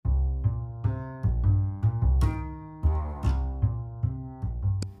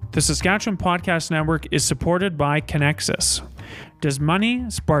The Saskatchewan Podcast Network is supported by Connexus. Does money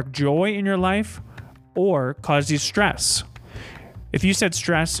spark joy in your life or cause you stress? If you said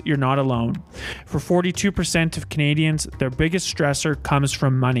stress, you're not alone. For 42% of Canadians, their biggest stressor comes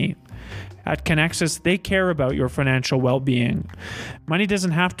from money. At Connexus, they care about your financial well-being. Money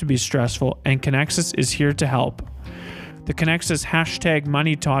doesn't have to be stressful, and Connexus is here to help. The Connexus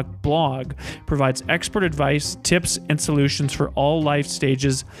 #MoneyTalk blog provides expert advice, tips, and solutions for all life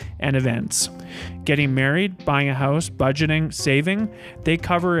stages and events. Getting married, buying a house, budgeting, saving, they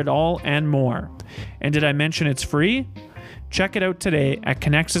cover it all and more. And did I mention it's free? Check it out today at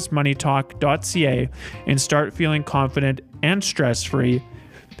connexusmoneytalk.ca and start feeling confident and stress-free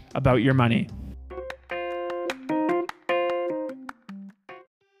about your money.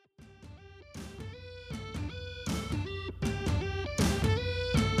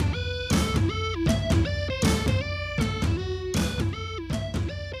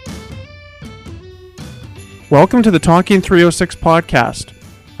 Welcome to the Talking 306 podcast,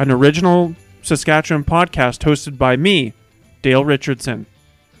 an original Saskatchewan podcast hosted by me, Dale Richardson.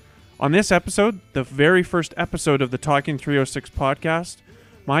 On this episode, the very first episode of the Talking 306 podcast,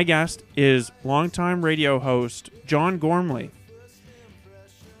 my guest is longtime radio host John Gormley.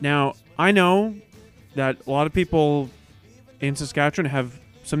 Now, I know that a lot of people in Saskatchewan have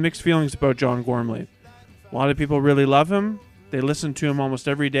some mixed feelings about John Gormley. A lot of people really love him. They listen to him almost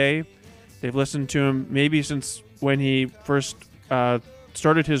every day. They've listened to him maybe since when he first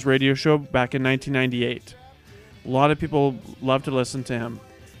started his radio show back in 1998. A lot of people love to listen to him.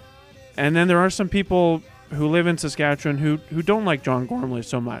 And then there are some people who live in Saskatchewan who don't like John Gormley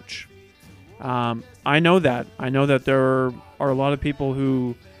so much. I know that. I know that there are a lot of people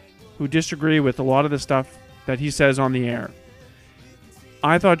who disagree with a lot of the stuff that he says on the air.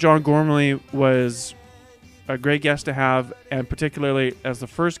 I thought John Gormley was a great guest to have, and particularly as the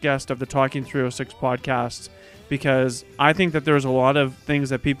first guest of the Talking 306 podcast, because I think that there's a lot of things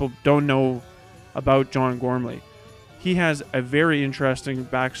that people don't know about John Gormley. He has a very interesting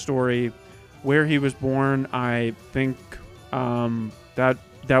backstory, where he was born. I think that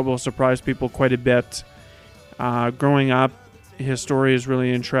will surprise people quite a bit. Growing up, his story is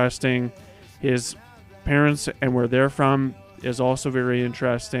really interesting. His parents and where they're from is also very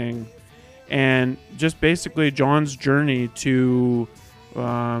interesting. And just basically John's journey to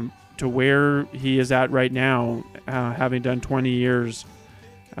where he is at right now, having done 20 years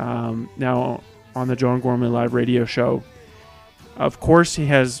now on the John Gormley Live radio show. Of course, he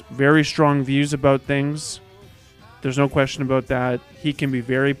has very strong views about things. There's no question about that. He can be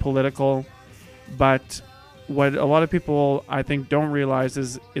very political. But what a lot of people, I think, don't realize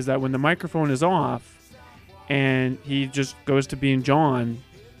is that when the microphone is off and he just goes to being John,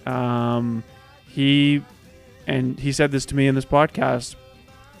 he said this to me in this podcast,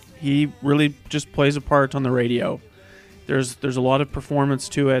 he really just plays a part on the radio. There's a lot of performance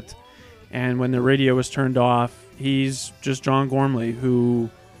to it, and when the radio is turned off, he's just John Gormley,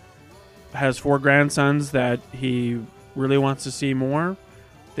 who has 4 grandsons that he really wants to see more.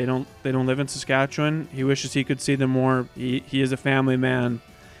 They don't live in Saskatchewan. He wishes he could see them more. He is a family man,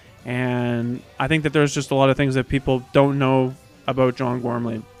 and I think that there's just a lot of things that people don't know about John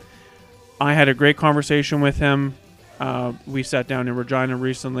Gormley. I had a great conversation with him. We sat down in Regina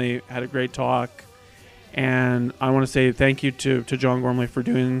recently, had a great talk, and I want to say thank you to John Gormley for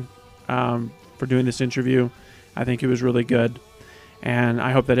doing this interview. I think it was really good, and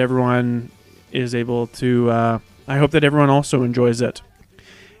I hope that everyone is able to. I hope that everyone also enjoys it.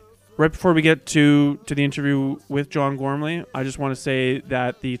 Right before we get to the interview with John Gormley, I just want to say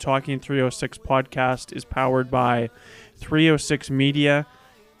that the Talking 306 podcast is powered by 306 Media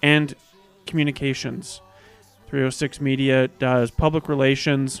and Communications. 306 Media does public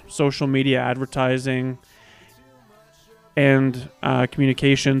relations, social media advertising, and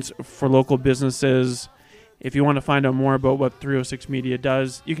communications for local businesses. If you want to find out more about what 306 Media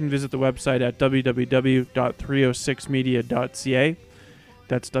does, you can visit the website at www.306media.ca.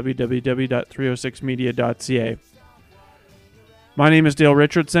 That's www.306media.ca. My name is Dale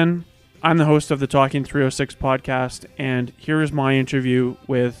Richardson. I'm the host of the Talking 306 podcast, and here is my interview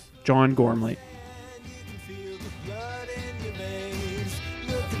with John Gormley.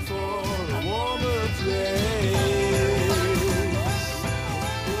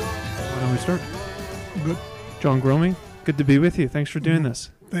 Why don't we start? Good. John Gormley, good to be with you. Thanks for doing this.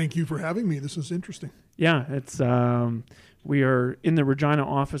 Thank you for having me. This is interesting. Yeah, it's we are in the Regina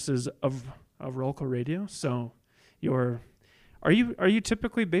offices of Rolco Radio. So, are you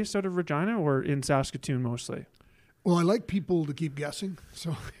typically based out of Regina or in Saskatoon mostly? Well, I like people to keep guessing,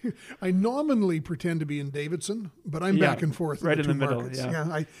 so I nominally pretend to be in Davidson, but I'm back and forth right in in the two middle. markets.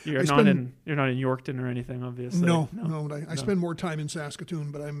 Yeah, you're not in Yorkton or anything, obviously. No. I spend more time in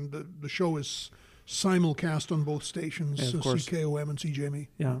Saskatoon, but the show is simulcast on both stations, Yeah, of course. CKOM and CJME.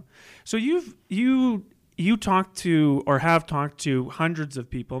 Yeah. So you talked to or have talked to hundreds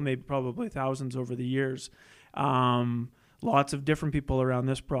of people, maybe probably thousands over the years. Lots of different people around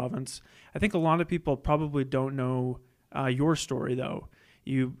this province. I think a lot of people probably don't know your story, though.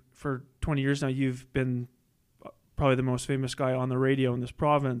 For 20 years now, you've been probably the most famous guy on the radio in this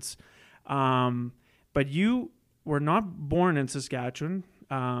province. But you were not born in Saskatchewan.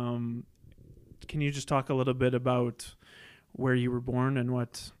 Can you just talk a little bit about where you were born and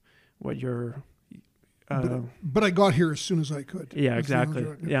what your But I got here as soon as I could. Yeah, exactly.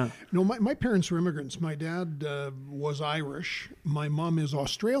 Yeah. No, my parents were immigrants. My dad was Irish. My mom is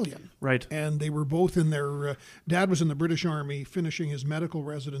Australian. Right. And they were both in their... Dad was in the British Army finishing his medical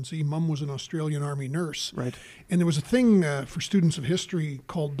residency. Mom was an Australian Army nurse. Right. And there was a thing for students of history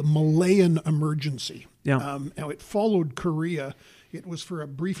called the Malayan Emergency. Yeah. Now, it followed Korea. It was for a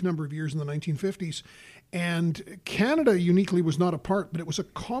brief number of years in the 1950s. And Canada uniquely was not a part, but it was a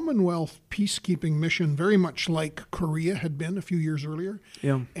Commonwealth peacekeeping mission, very much like Korea had been a few years earlier.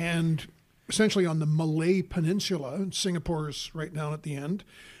 Yeah. And essentially on the Malay Peninsula, and Singapore's right down at the end,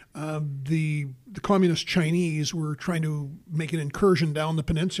 the communist Chinese were trying to make an incursion down the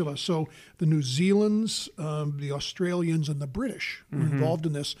peninsula. So the New Zealand's, the Australians, and the British were involved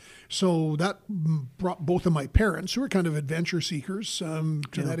in this. So that brought both of my parents, who were kind of adventure seekers, to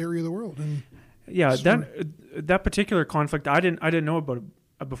that area of the world. And yeah, that particular conflict, I didn't know about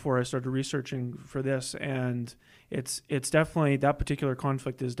it before I started researching for this, and it's definitely, that particular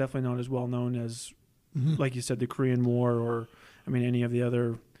conflict is definitely not as well known as, like you said, the Korean War or any of the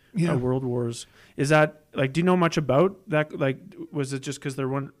other world wars. Is that do you know much about that? Was it just because there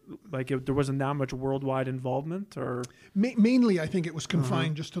wasn't that much worldwide involvement, or mainly I think it was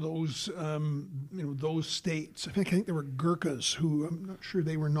confined just to those those states. I think there were Gurkhas who, I'm not sure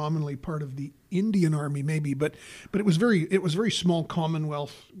they were nominally part of the Indian Army, maybe, but it was very small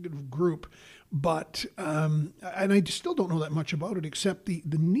Commonwealth group. But and I still don't know that much about it, except the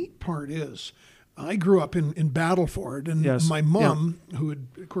neat part is, I grew up in Battleford, and my mom, who had,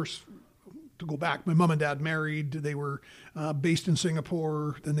 of course, to go back, my mom and dad married. They were based in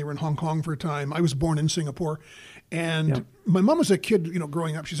Singapore. Then they were in Hong Kong for a time. I was born in Singapore. And my mom was a kid,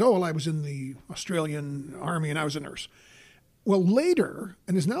 growing up. She said, I was in the Australian Army and I was a nurse. Well, later,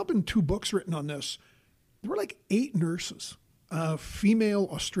 and there's now been 2 books written on this, there were 8 nurses, female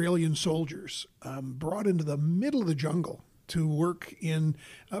Australian soldiers, brought into the middle of the jungle to work in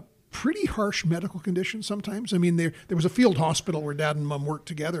pretty harsh medical conditions sometimes. There was a field hospital where Dad and Mom worked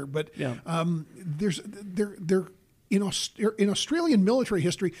together, but they're in Australian military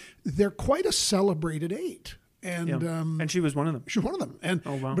history, they're quite a celebrated 8. And she was one of them. She was one of them. And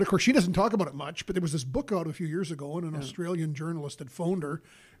but of course she doesn't talk about it much. But there was this book out a few years ago, and an Australian journalist had phoned her.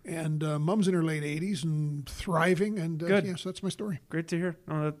 And Mom's in her late 80s and thriving. And Good. So that's my story. Great to hear.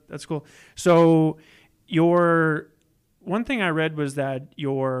 Oh, that's cool. So one thing I read was that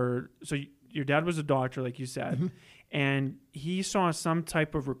your dad was a doctor, like you said, and he saw some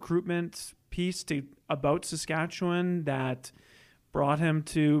type of recruitment piece about Saskatchewan that brought him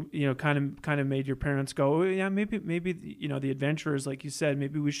to, kind of made your parents go, oh, yeah, maybe the adventurers, like you said,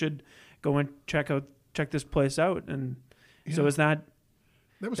 maybe we should go and check this place out. And so is that...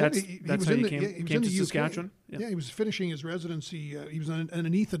 That's how you came to Saskatchewan? Yeah, he was finishing his residency. He was an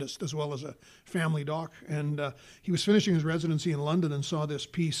anesthetist as well as a family doc. And he was finishing his residency in London and saw this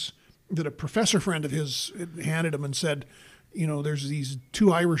piece that a professor friend of his handed him and said, there's these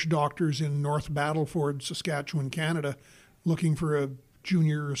 2 Irish doctors in North Battleford, Saskatchewan, Canada, looking for a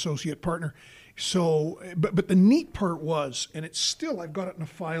junior associate partner. So, but the neat part was, and it's still, I've got it in a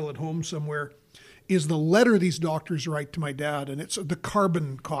file at home somewhere, is the letter these doctors write to my dad, and it's the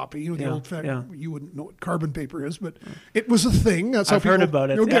carbon copy. The old you wouldn't know what carbon paper is, but it was a thing. That's how I've heard about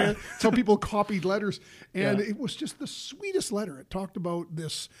it. Okay, that's how people copied letters, and it was just the sweetest letter. It talked about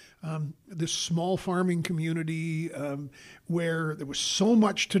this this small farming community where there was so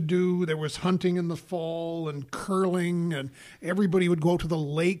much to do. There was hunting in the fall and curling, and everybody would go to the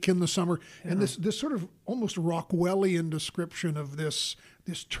lake in the summer. And this sort of almost Rockwellian description of this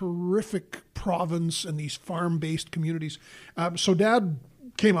terrific province and these farm-based communities. So Dad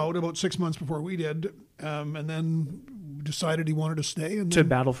came out about 6 months before we did, and then decided he wanted to stay. And to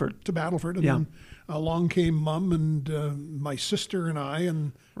Battleford. And then along came Mom and my sister and I,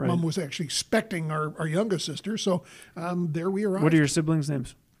 and Mom was actually expecting our youngest sister. So there we arrived. What are your siblings'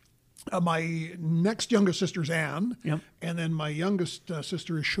 names? My next youngest sister is Anne, Yep. and then my youngest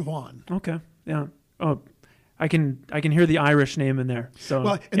sister is Siobhan. Okay. Yeah. Oh, I can hear the Irish name in there. So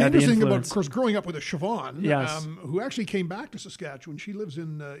Well, and yeah, the interesting thing about, influence. of course, growing up with a Siobhan, Yes. who actually came back to Saskatchewan. She lives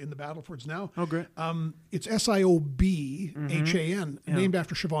in the Battlefords now. Oh, great. It's Siobhan, Yeah. named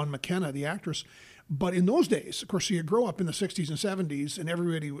after Siobhan McKenna, the actress. But in those days, of course, you grow up in the 60s and 70s, and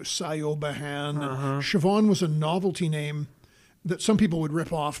everybody was Siobahan. Siobhan was a novelty name that some people would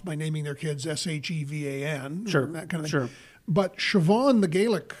rip off by naming their kids Shevan, Sure, that kind of thing. sure. But Siobhan, the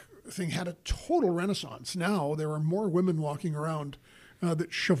Gaelic thing, had a total renaissance. Now there are more women walking around that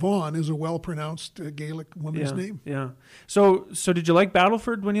Siobhan is a well-pronounced Gaelic woman's Yeah. name. Yeah. So did you like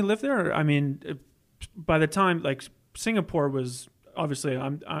Battleford when you lived there? I mean, by the time like Singapore was obviously,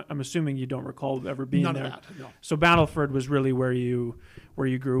 I'm assuming you don't recall ever being None there. of that, no. So Battleford was really where you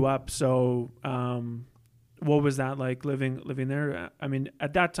grew up. So what was that like living there? I mean,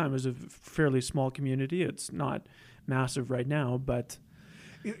 at that time it was a fairly small community. It's not massive right now, but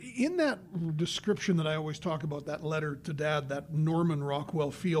In that description that I always talk about, that letter to Dad, that Norman Rockwell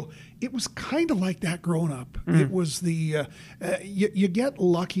feel, it was kind of like that growing up. It was the, you get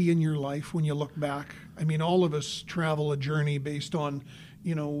lucky in your life when you look back. I mean, all of us travel a journey based on,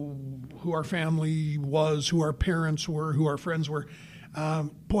 who our family was, who our parents were, who our friends were.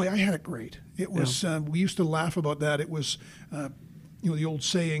 Boy, I had it great. It was, we used to laugh about that. It was, the old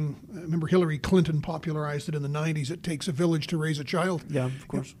saying, I remember Hillary Clinton popularized it in the 90s, it takes a village to raise a child. yeah, of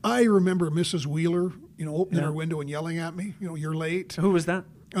course. I remember Mrs. Wheeler, opening her window and yelling at me, you're late. Who was that?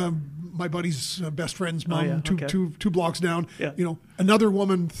 My buddy's best friend's mom, yeah, okay. two blocks down. Yeah. Another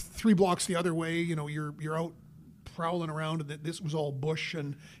woman 3 blocks the other way, you're out prowling around, and this was all bush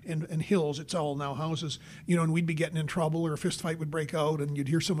and hills. It's all now houses, and we'd be getting in trouble, or a fist fight would break out, and you'd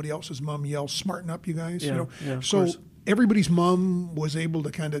hear somebody else's mom yell, "Smarten up, you guys!" Yeah, yeah, of so course. everybody's mom was able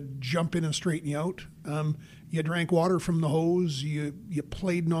to kind of jump in and straighten you out. You drank water from the hose. You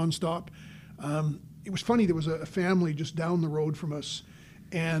played nonstop. It was funny. There was a family just down the road from us,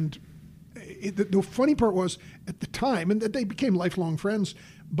 and the funny part was at the time, and that they became lifelong friends,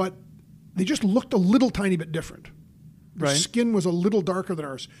 but they just looked a little tiny bit different. Their Right. skin was a little darker than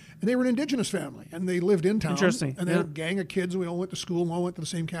ours, and they were an Indigenous family, and they lived in town. Interesting, And they had a yeah. gang of kids. And we all went to school, and we all went to the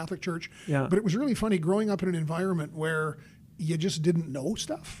same Catholic church. Yeah. But it was really funny growing up in an environment where you just didn't know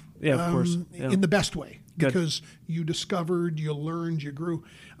stuff. Yeah, of course. Yeah. In the best way, Good. because you discovered, you learned, you grew.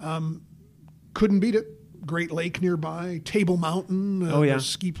 Couldn't beat it. Great Lake nearby, Table Mountain, Oh, yeah. the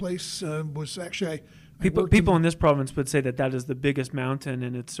ski place was actually. I People worked in- people in this province would say that is the biggest mountain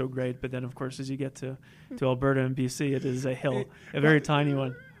and it's so great. But then, of course, as you get to Alberta and BC, it is a hill, a very tiny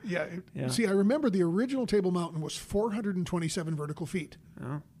one. Yeah. Yeah. See, I remember the original Table Mountain was 427 vertical feet.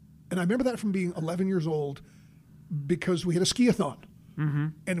 Oh. And I remember that from being 11 years old because we had a ski-a-thon.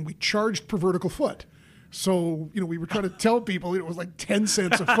 And we charged per vertical foot. So, we were trying to tell people it was like 10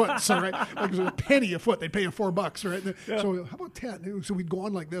 cents a foot. So, right, like it was a penny a foot. They'd pay you $4, right? So, how about 10? So, we'd go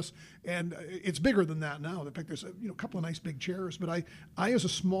on like this. And it's bigger than that now. In fact, there's a couple of nice big chairs. But I, as a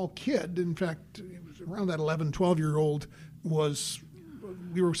small kid, in fact, it was around that 11, 12-year-old,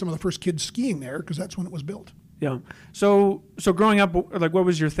 we were some of the first kids skiing there because that's when it was built. Yeah. So growing up, like, what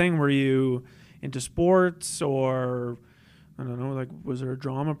was your thing? Were you into sports, or I don't know, like, was there a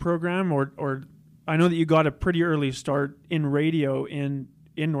drama program, or I know that you got a pretty early start in radio in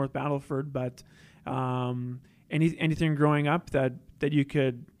North Battleford, but anything growing up that you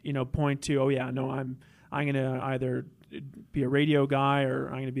could point to? Oh yeah, no, I'm gonna either be a radio guy or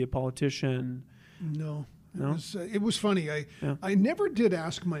I'm gonna be a politician. No. No? It was funny. Yeah. I never did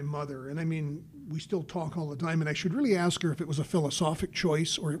ask my mother, and I mean, we still talk all the time, and I should really ask her if it was a philosophic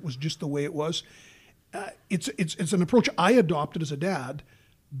choice or it was just the way it was. It's an approach I adopted as a dad.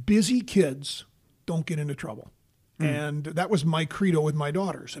 Busy kids don't get into trouble. And that was my credo with my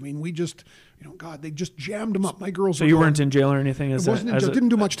daughters. I mean, we just, God, they just jammed them up. My girls. So you weren't in jail or anything? As Didn't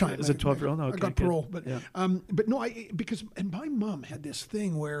do much time. As a 12-year-old? I Okay, got good. parole, but Yeah. but no, and my mom had this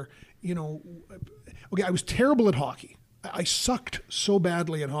thing where okay, I was terrible at hockey. I sucked so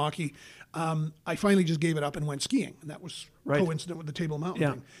badly at hockey. I finally just gave it up and went skiing, and that was Right. coincident with the Table Mountain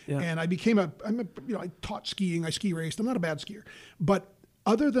Yeah, thing. yeah. And I became I taught skiing, I ski raced. I'm not a bad skier, but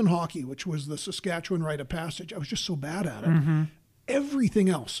other than hockey, which was the Saskatchewan rite of passage, I was just so bad at it. Mm-hmm. Everything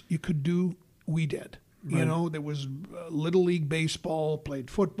else you could do, we did. There was Little League baseball, played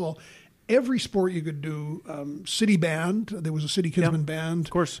football. Every sport you could do, city band. There was a city kidsman band.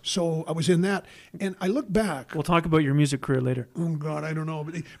 of course. So I was in that. And I look back. We'll talk about your music career later. Oh, God, I don't know.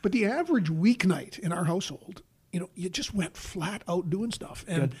 But the average weeknight in our household you just went flat out doing stuff.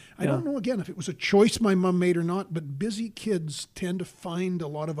 And Good. I don't know, again, if it was a choice my mom made or not, but busy kids tend to find a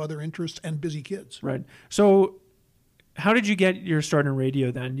lot of other interests and busy kids. Right. So how did you get your start in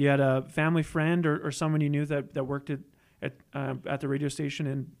radio then? You had a family friend or someone you knew that worked at the radio station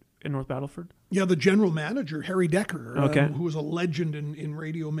in North Battleford? Yeah, the general manager, Harry Decker, Okay. who was a legend in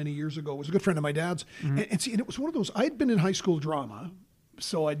radio many years ago, was a good friend of my dad's. And it was one of those, I'd been in high school drama,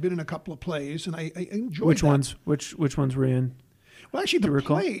 so I'd been in a couple of plays, and I enjoyed Which that. ones? Which ones were you in? Well, actually, Do you the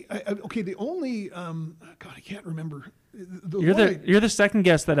recall? play, the only, God, I can't remember. You're the second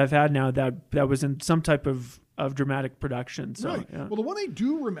guest that I've had now that was in some type of dramatic production. So, right. yeah. Well, the one I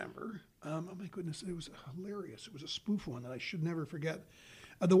do remember, oh my goodness, it was hilarious. It was a spoof one that I should never forget.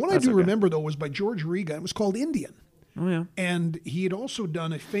 The one That's I do okay. remember, though, was by George Riga. It was called Indian. Oh, yeah. And he had also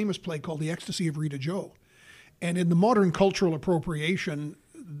done a famous play called The Ecstasy of Rita Joe. And in the modern cultural appropriation,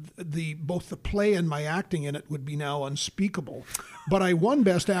 both the play and my acting in it would be now unspeakable. But I won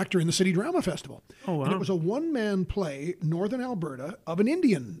Best Actor in the City Drama Festival. Oh, wow. And it was a one-man play, Northern Alberta, of an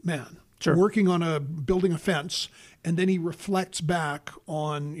Indian man. Sure. Working on building a fence, and then he reflects back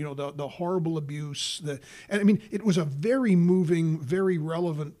on the horrible abuse. And I mean, it was a very moving, very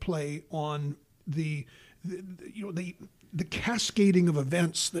relevant play on the cascading of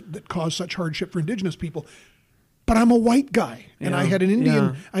events that cause such hardship for Indigenous people. But I'm a white guy, and I had an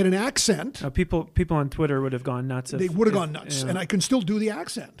Indian, I had an accent. People on Twitter would have gone nuts. They would have gone nuts, and I can still do the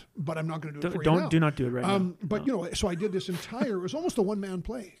accent, but I'm not going to do it for you now. Do not do it right now. But so I did this entire. It was almost a one-man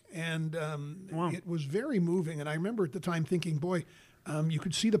play, and it was very moving. And I remember at the time thinking, boy, you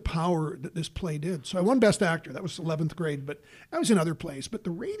could see the power that this play did. So I won Best Actor. That was 11th grade, but I was in other plays. But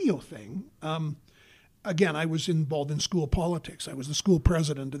the radio thing, again, I was involved in school politics. I was the school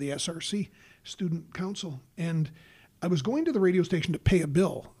president of the SRC Student Council, and I was going to the radio station to pay a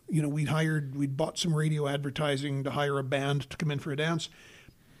bill. We'd bought some radio advertising to hire a band to come in for a dance.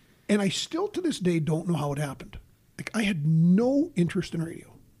 And I still to this day don't know how it happened. Like, I had no interest in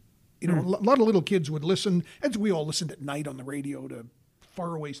radio. A lot of little kids would listen, as we all listened at night on the radio to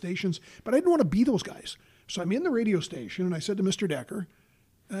faraway stations, but I didn't want to be those guys. So I'm in the radio station, and I said to Mr. Decker,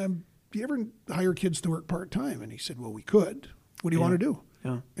 do you ever hire kids to work part-time? And he said, well, we could. What do you want to do?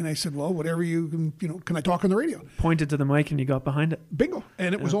 Yeah. And I said, well, whatever you can, can I talk on the radio? Pointed to the mic and you got behind it. Bingo.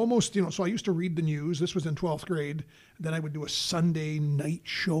 And it was almost, so I used to read the news. This was in 12th grade. Then I would do a Sunday night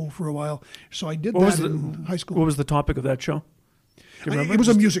show for a while. So I did that in high school. What was the topic of that show? Do you remember? It was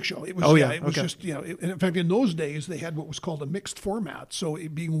a music show. It was, it was okay. just, in fact, in those days, they had what was called a mixed format. So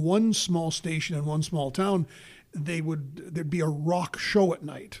it being one small station in one small town, there'd be a rock show at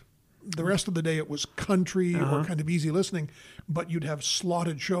night. The rest of the day it was country or kind of easy listening, but you'd have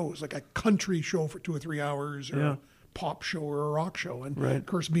slotted shows, like a country show for 2 or 3 hours, or a pop show or a rock show. And of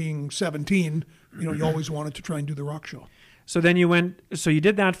course, being 17, you always wanted to try and do the rock show. So then you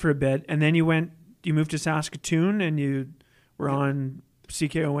did that for a bit, and then you moved to Saskatoon, and you were on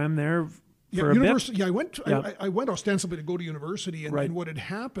CKOM there for a bit. Yeah, I went ostensibly to go to university, and what had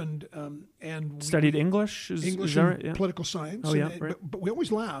happened, and studied English, English is that and right? Yeah. political science. Oh, yeah, right. But we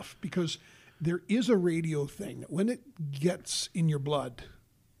always laugh because there is a radio thing that when it gets in your blood,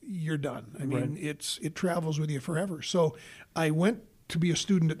 you're done. I mean, it travels with you forever. So I went to be a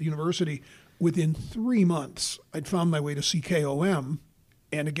student at the university. Within 3 months, I'd found my way to CKOM,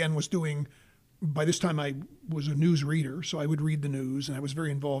 and again was doing. By this time, I was a news reader, so I would read the news, and I was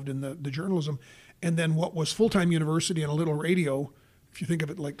very involved in the journalism. And then what was full-time university and a little radio, if you think of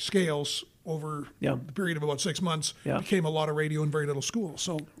it like scales, over the period of about 6 months, became a lot of radio and very little school.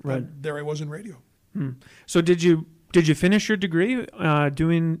 So there I was in radio. So did you finish your degree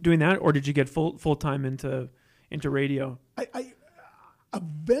doing that, or did you get full-time into radio? I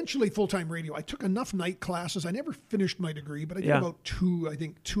eventually full-time radio. I took enough night classes. I never finished my degree, but I did about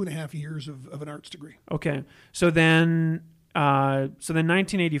 2.5 years of an arts degree. Okay. So then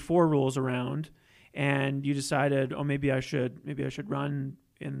 1984 rolls around, and you decided, maybe I should run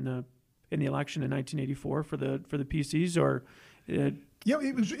in the election in 1984 for the PCs, or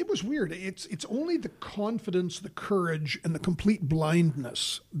it was weird. It's only the confidence, the courage, and the complete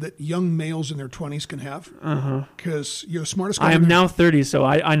blindness that young males in their 20s can have. Because you're the smartest guy. I am now 30, so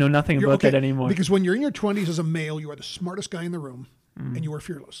I know nothing about that anymore. Because when you're in your 20s as a male, you are the smartest guy in the room, and you are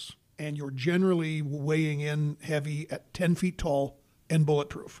fearless, and you're generally weighing in heavy at 10 feet tall and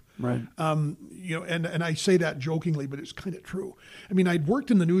bulletproof. Right. And I say that jokingly, but it's kind of true. I mean, I'd worked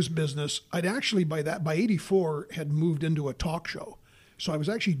in the news business. I'd actually by 84 had moved into a talk show. So I was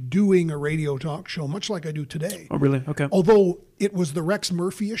actually doing a radio talk show, much like I do today. Oh, really? Okay. Although it was the Rex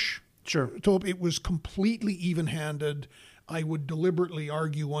Murphy-ish. Sure. So it was completely even-handed. I would deliberately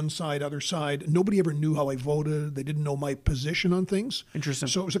argue one side, other side. Nobody ever knew how I voted. They didn't know my position on things. Interesting.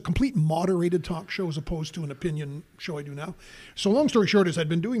 So it was a complete moderated talk show as opposed to an opinion show I do now. So long story short is I'd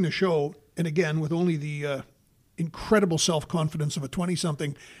been doing the show, and again, with only the incredible self-confidence of a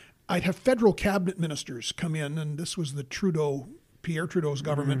 20-something, I'd have federal cabinet ministers come in, and this was the Pierre Trudeau's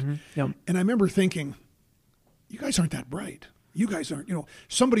government. Mm-hmm. Yep. And I remember thinking, you guys aren't that bright. You guys aren't,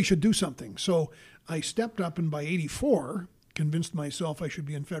 somebody should do something. So I stepped up, and by 84, convinced myself I should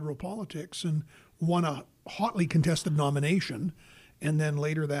be in federal politics and won a hotly contested nomination. And then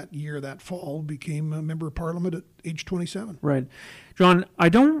later that year, that fall, became a member of parliament at age 27. Right. John, I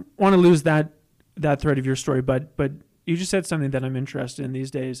don't want to lose that thread of your story, but you just said something that I'm interested in these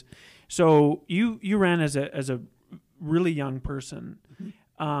days. So you ran as a really young person.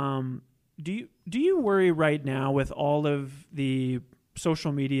 Mm-hmm. Do you worry right now with all of the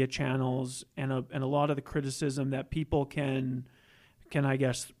social media channels and a lot of the criticism that people can I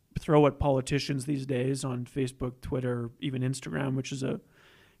guess throw at politicians these days on Facebook, Twitter, even Instagram, which is a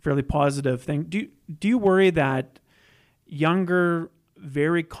fairly positive thing? Do you worry that younger,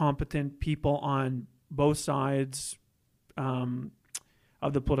 very competent people on both sides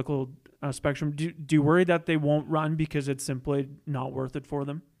of the political spectrum, do you worry that they won't run because it's simply not worth it for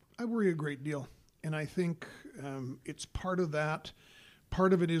them? I worry a great deal, and I think it's part of that.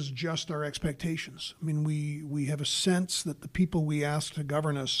 Part of it is just our expectations. I mean, we have a sense that the people we ask to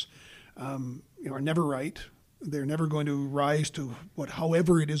govern us are never right. They're never going to rise to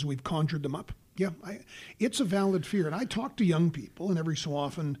however it is we've conjured them up. Yeah, it's a valid fear. And I talk to young people, and every so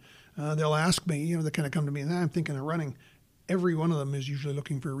often they'll ask me, they kind of come to me, and I'm thinking of running. Every one of them is usually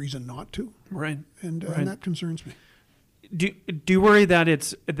looking for a reason not to. Right. And that concerns me. Do you worry that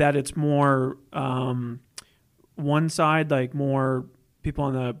it's more one side, like more people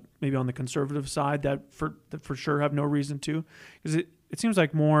on the conservative side that for sure have no reason to? Because it seems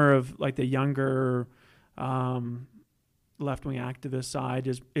like more of like the younger left-wing activist side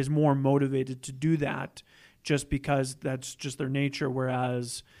is more motivated to do that just because that's just their nature.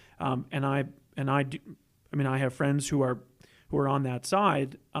 Whereas I have friends who are on that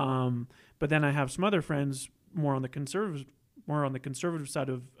side, but then I have some other friends more on the conservative side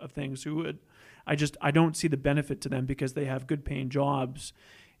of things who I don't see the benefit to them because they have good paying jobs,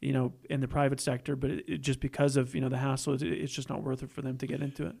 in the private sector, but it just because of the hassle, it's just not worth it for them to get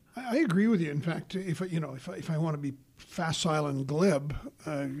into it. I agree with you. In fact, if I want to be facile and glib,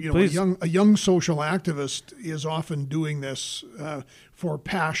 Please. a young social activist is often doing this for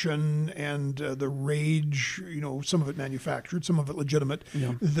passion and the rage. Some of it manufactured, some of it legitimate,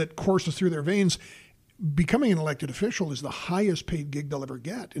 that courses through their veins. Becoming an elected official is the highest paid gig they'll ever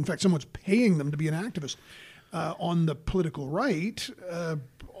get. In fact, someone's paying them to be an activist. On the political right,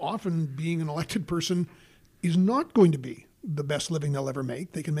 often being an elected person is not going to be the best living they'll ever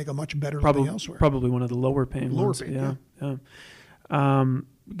make. They can make a much better living elsewhere. Probably one of the lower paying ones. Yeah.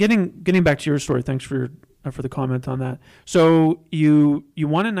 Getting back to your story, thanks for the comment on that. So you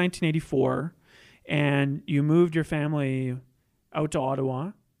won in 1984, and you moved your family out to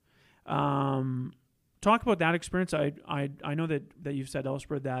Ottawa. Talk about that experience. I know that you've said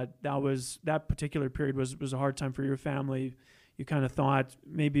elsewhere that particular period was a hard time for your family. You kind of thought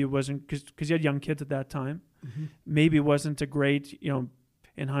maybe it wasn't because you had young kids at that time. Mm-hmm. Maybe it wasn't a great,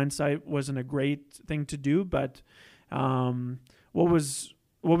 in hindsight, wasn't a great thing to do. But what was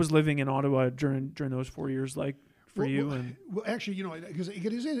living in Ottawa during those 4 years like for you? Well, actually, because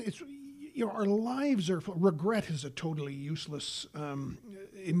it's. Our lives are full. Regret is a totally useless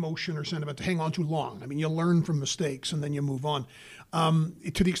emotion or sentiment to hang on to long. I mean, you learn from mistakes and then you move on.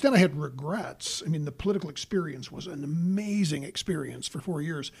 To the extent I had regrets, I mean, the political experience was an amazing experience for 4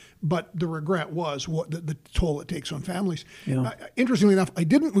 years, but the regret was what the toll it takes on families. Yeah. Interestingly enough, I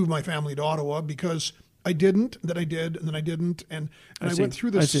didn't move my family to Ottawa because I didn't, then I did, and then I didn't. And I went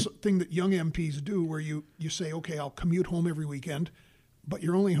through this thing that young MPs do where you say, okay, I'll commute home every weekend, but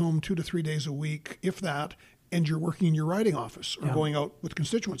you're only home 2 to 3 days a week, if that, and you're working in your riding office or going out with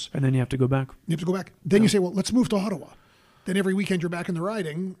constituents. And then you have to go back. Then you say, well, let's move to Ottawa. Then every weekend you're back in the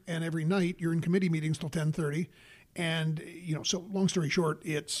riding, and every night you're in committee meetings till 10:30. And, so long story short,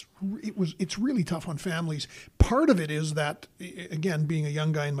 it's really tough on families. Part of it is that, again, being a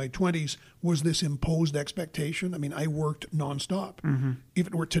young guy in my 20s, was this imposed expectation. I mean, I worked nonstop. Mm-hmm. If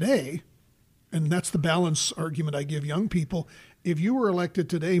it were today, and that's the balance argument I give young people, if you were elected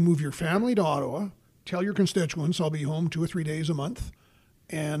today, move your family to Ottawa, tell your constituents I'll be home 2 or 3 days a month,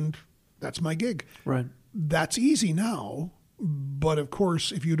 and that's my gig. Right. That's easy now, but of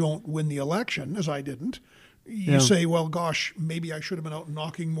course, if you don't win the election, as I didn't, you say, well, gosh, maybe I should have been out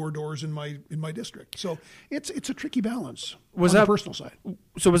knocking more doors in my district. So it's a tricky balance on the personal side.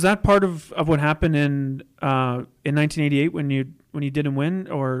 So was that part of what happened in 1988 when you didn't win,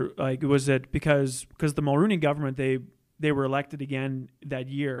 or like was it because the Mulroney government they were elected again that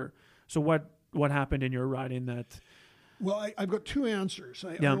year? So what happened in your riding that? Well, I've got two answers.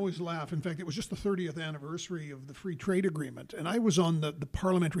 I always laugh. In fact, it was just the 30th anniversary of the Free Trade Agreement, and I was on the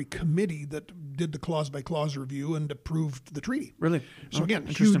parliamentary committee that did the clause-by-clause review and approved the treaty. Really? So again,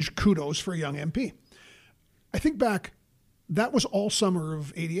 huge kudos for a young MP. I think back, that was all summer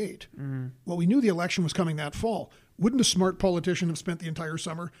of 88. Well, we knew the election was coming that fall. Wouldn't a smart politician have spent the entire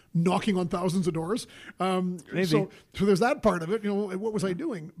summer knocking on thousands of doors? Maybe. So there's that part of it. What was I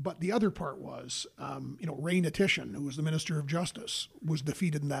doing? But the other part was, Ray Natishan, who was the Minister of Justice, was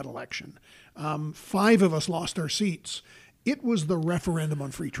defeated in that election. 5 of us lost our seats. It was the referendum on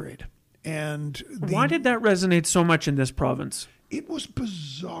free trade. And why did that resonate so much in this province? It was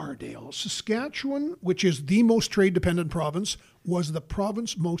bizarre, Dale. Saskatchewan, which is the most trade-dependent province, was the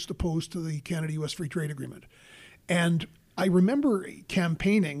province most opposed to the Canada-U.S. Free Trade Agreement. And I remember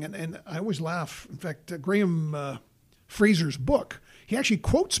campaigning, and I always laugh. In fact, Graham Fraser's book, he actually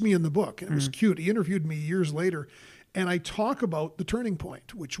quotes me in the book, and it was cute. He interviewed me years later, and I talk about the turning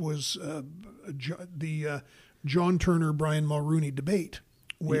point, which was the John Turner-Brian Mulroney debate,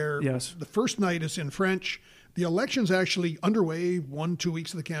 where the first night is in French. The election's actually underway, 1-2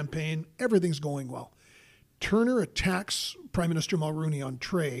 weeks of the campaign. Everything's going well. Turner attacks Prime Minister Mulroney on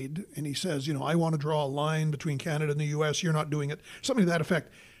trade, and he says, I want to draw a line between Canada and the U.S. You're not doing it. Something to that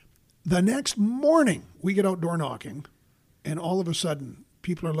effect. The next morning, we get outdoor knocking, and all of a sudden,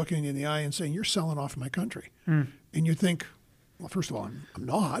 people are looking in the eye and saying, you're selling off my country. And you think, well, first of all, I'm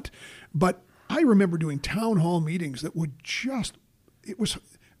not. But I remember doing town hall meetings that would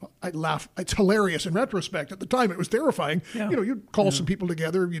I'd laugh. It's hilarious in retrospect. At the time, it was terrifying. Yeah. You'd call some people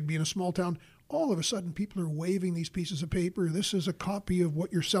together. You'd be in a small town. All of a sudden, people are waving these pieces of paper. This is a copy of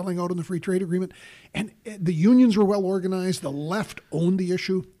what you're selling out in the Free Trade Agreement. And the unions were well organized. The left owned the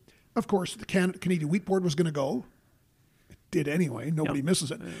issue. Of course, the Canadian Wheat Board was going to go. It did anyway. Nobody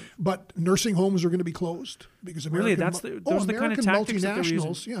misses it. But nursing homes are going to be closed because American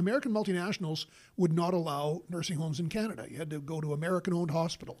multinationals would not allow nursing homes in Canada. You had to go to American-owned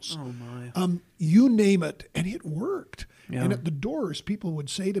hospitals. Oh my! You name it, and it worked. Yeah. And at the doors, people would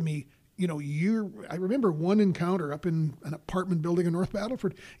say to me, I remember one encounter up in an apartment building in North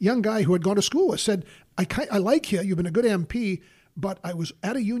Battleford. A young guy who had gone to school with said, I like you. You've been a good MP, but I was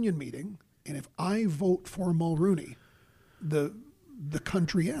at a union meeting, and if I vote for Mulroney, the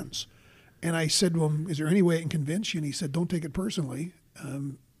country ends. And I said to him, is there any way I can convince you? And he said, don't take it personally.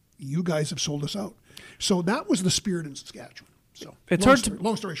 You guys have sold us out. So that was the spirit in Saskatchewan. So it's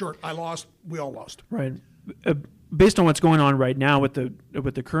long story short, I lost. We all lost. Right. Based on what's going on right now with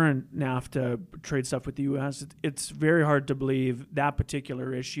the current NAFTA trade stuff with the U.S., it's very hard to believe that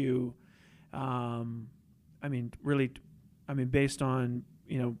particular issue. Based on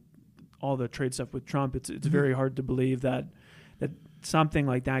all the trade stuff with Trump, it's very hard to believe that something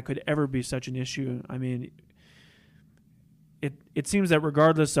like that could ever be such an issue. I mean, it seems that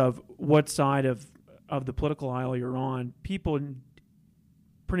regardless of what side of the political aisle you're on, people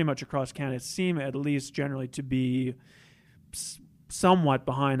pretty much across Canada seem at least generally to be somewhat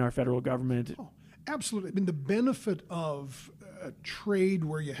behind our federal government. Oh, absolutely. I mean, the benefit of trade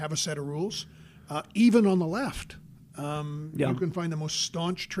where you have a set of rules, even on the left, you can find the most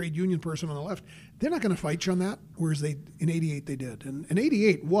staunch trade union person on the left. They're not going to fight you on that, whereas in 88 they did. And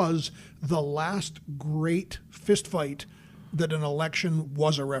 88 was the last great fist fight that an election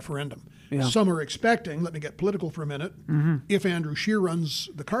was a referendum. Yeah. Some are expecting, let me get political for a minute, if Andrew Scheer runs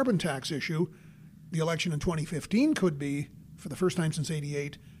the carbon tax issue, the election in 2015 could be, for the first time since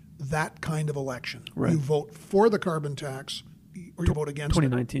 88, that kind of election. Right. You vote for the carbon tax or you vote against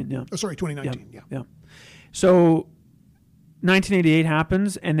 2019, it. 2019, yeah. So 1988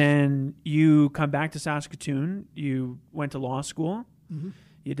 happens, and then you come back to Saskatoon. You went to law school.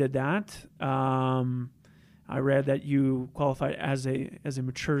 You did that. I read that you qualified as a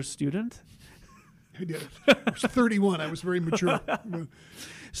mature student. I did. I was 31. I was very mature.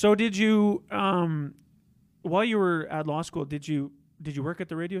 So did you, while you were at law school, did you work at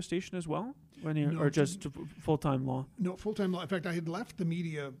the radio station as well, or just full-time law? No, full-time law. In fact, I had left the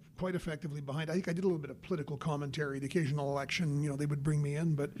media quite effectively behind. I think I did a little bit of political commentary. The occasional election, they would bring me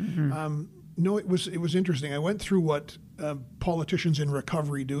in, but no, it was interesting. I went through what politicians in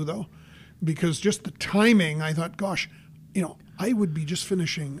recovery do, though. Because just the timing, I thought, gosh, I would be just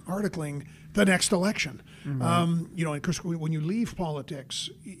finishing articling the next election. Because when you leave politics,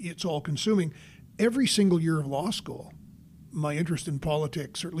 it's all consuming. every single year of law school, my interest in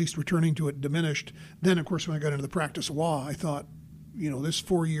politics, or at least returning to it, diminished. Then, of course, when I got into the practice of law, I thought, this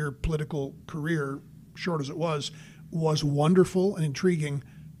 4-year political career, short as it was wonderful and intriguing,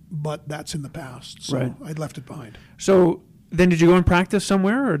 but that's in the past. So Right. I'd left it behind. So then did you go and practice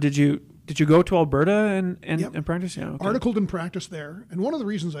somewhere, or did you go to Alberta and Yep. practice? Yeah. Okay. Articled and practiced there. And one of the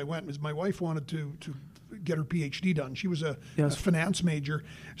reasons I went is my wife wanted to get her PhD done. She was a finance major.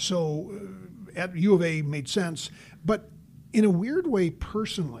 So at U of A made sense. But in a weird way,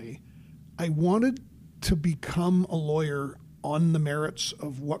 personally, I wanted to become a lawyer on the merits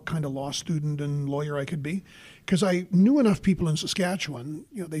of what kind of law student and lawyer I could be. Because I knew enough people in Saskatchewan,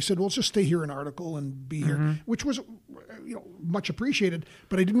 they said, well, let's just stay here in Article and be here, which was, much appreciated.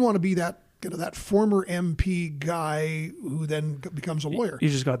 But I didn't want to be that former MP guy who then becomes a lawyer. You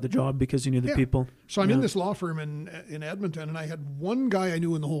just got the job because you knew the Yeah. people. So I'm in this law firm in Edmonton, and I had one guy I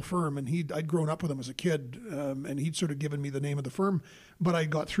knew in the whole firm, and I'd grown up with him as a kid, and he'd sort of given me the name of the firm. But I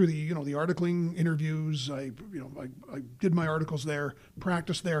got through the articling interviews. I did my articles there,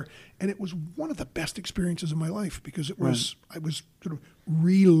 practiced there, and it was one of the best experiences of my life because I was sort of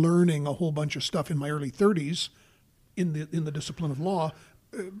relearning a whole bunch of stuff in my early 30s in the discipline of law.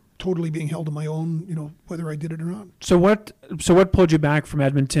 Totally being held to my own, whether I did it or not. So what pulled you back from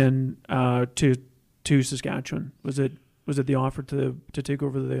Edmonton to Saskatchewan? Was it the offer to take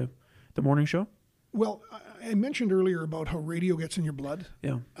over the morning show? Well, I mentioned earlier about how radio gets in your blood.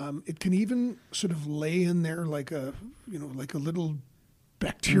 Yeah. It can even sort of lay in there like a little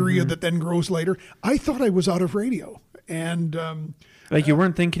bacteria that then grows later. I thought I was out of radio, and you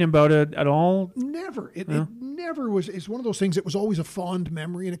weren't thinking about it at all? never. It never was. It's one of those things. It was always a fond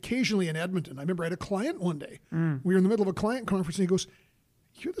memory, and occasionally in Edmonton, I remember I had a client one day. We were in the middle of a client conference, and he goes,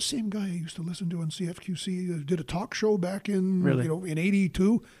 "You're the same guy I used to listen to on CFQC. Did a talk show back in Really? in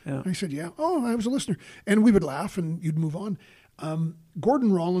 '82." Yeah. I said, "Yeah." "Oh, I was a listener," and we would laugh, and you'd move on. Gordon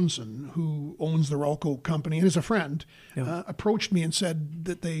Rollinson, who owns the Ralco company and is a friend, approached me and said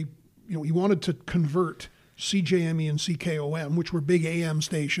that he wanted to convert CJME and CKOM, which were big AM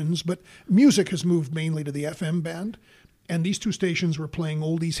stations, but music has moved mainly to the FM band. And these two stations were playing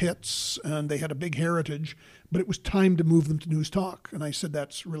oldies hits, and they had a big heritage, but it was time to move them to News Talk. And I said,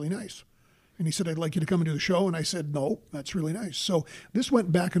 "That's really nice." And he said, "I'd like you to come and do the show." And I said, "No, that's really nice." So this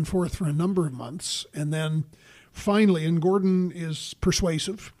went back and forth for a number of months. And then finally, and Gordon is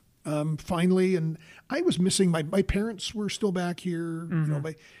persuasive, finally, and I was missing my parents were still back here,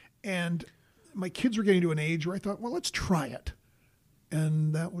 and my kids were getting to an age where I thought, well, let's try it.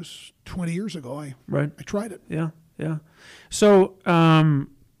 And that was 20 years ago. I tried it. Yeah, yeah. So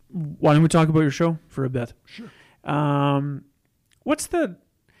why don't we talk about your show for a bit? Sure.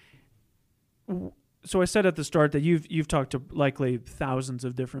 So I said at the start that you've talked to likely thousands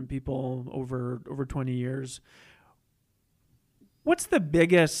of different people over 20 years. What's the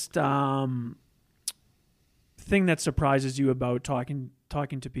biggest thing that surprises you about talking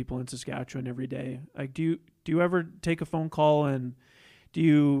to people in Saskatchewan every day? Like, do you ever take a phone call and do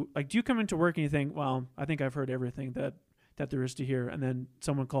you come into work and you think, well, I think I've heard everything that there is to hear, and then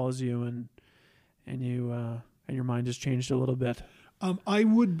someone calls you and your mind has changed a little bit?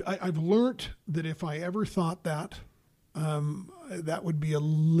 I've learned that if I ever thought that, that would be a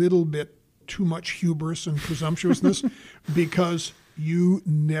little bit too much hubris and presumptuousness because you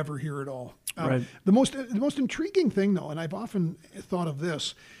never hear it all. Right. The most intriguing thing, though, and I've often thought of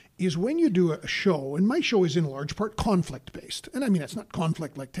this, is when you do a show, and my show is in large part conflict-based. And I mean, it's not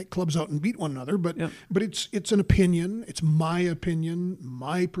conflict like take clubs out and beat one another, but it's an opinion. It's my opinion,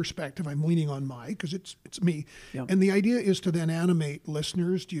 my perspective. I'm leaning on because it's me. Yeah. And the idea is to then animate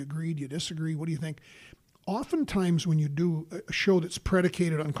listeners. Do you agree? Do you disagree? What do you think? Oftentimes when you do a show that's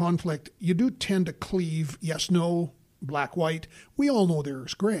predicated on conflict, you do tend to cleave yes, no, black, white. We all know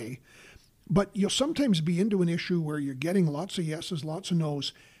there's gray. But you'll sometimes be into an issue where you're getting lots of yeses, lots of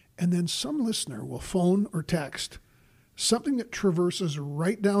nos, and then some listener will phone or text something that traverses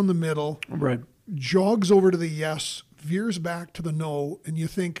right down the middle, right, jogs over to the yes, veers back to the no, and you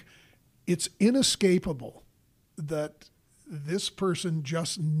think it's inescapable that this person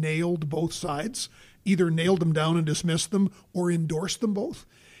just nailed both sides, either nailed them down and dismissed them or endorsed them both.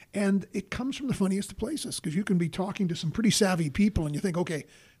 And it comes from the funniest of places because you can be talking to some pretty savvy people and you think, okay,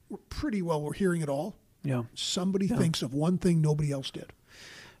 we're hearing it all. Yeah. Somebody thinks of one thing nobody else did.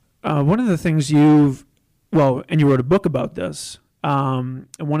 One of the things and you wrote a book about this. And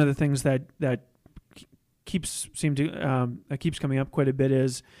one of the things that keeps coming up quite a bit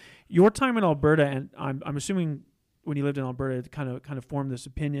is your time in Alberta, and I'm assuming when you lived in Alberta, it kind of formed this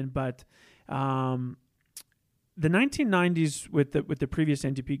opinion. But the 1990s with the previous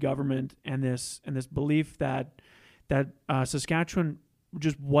NDP government and this belief that Saskatchewan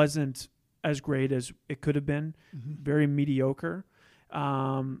just wasn't as great as it could have been, very mediocre.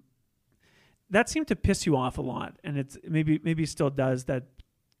 That seemed to piss you off a lot, and it's maybe still does. That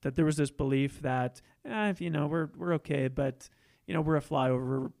there was this belief that we're okay, but we're a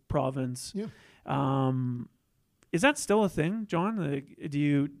flyover province. Yeah. Is that still a thing, John? Do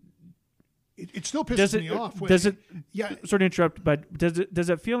you? It still pisses me off. Yeah. Sorry to interrupt, but does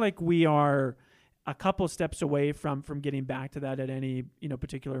it feel like we are a couple steps away from getting back to that at any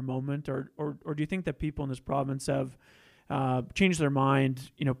particular moment, or do you think that people in this province have changed their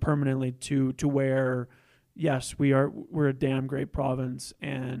mind permanently to where yes, we're a damn great province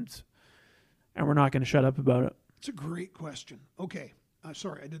and we're not going to shut up about it? It's a great question. Okay,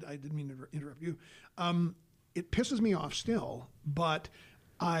 sorry, I didn't mean to interrupt you. It pisses me off still, but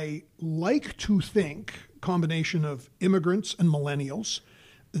I like to think, combination of immigrants and millennials,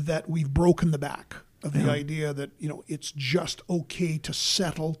 that we've broken the back of the idea that it's just okay to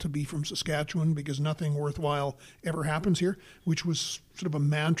settle to be from Saskatchewan because nothing worthwhile ever happens here, which was sort of a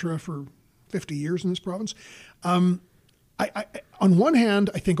mantra for 50 years in this province. I on one hand,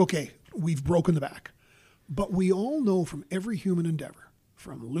 I think, okay, we've broken the back, but we all know from every human endeavor,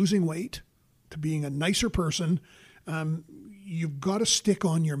 from losing weight to being a nicer person, you've got to stick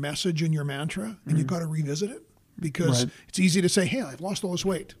on your message and your mantra, and you've got to revisit it, because it's easy to say, hey, I've lost all this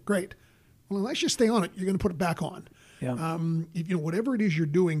weight. Great. Well, unless you stay on it, you're going to put it back on. Yeah. Whatever it is you're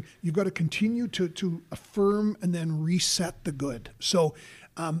doing, you've got to continue to affirm and then reset the good. So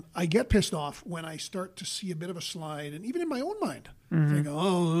I get pissed off when I start to see a bit of a slide, and even in my own mind, I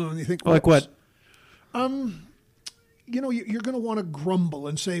go, and you think, like what? You're going to want to grumble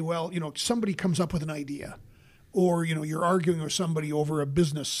and say, well, somebody comes up with an idea, or, you're arguing with somebody over a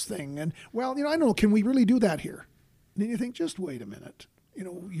business thing. And, well, I don't know, can we really do that here? And then you think, just wait a minute.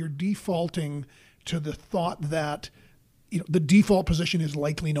 You're defaulting to the thought that, the default position is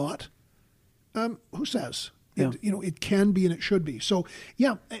likely not. Who says? Yeah. It can be and it should be. So,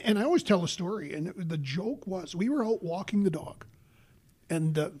 yeah, and I always tell a story, and the joke was, we were out walking the dog.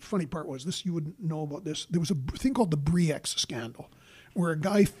 And the funny part was this, you wouldn't know about this. There was a thing called the Bre-X scandal, where a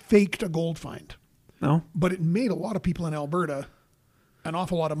guy faked a gold find. No. But it made a lot of people in Alberta an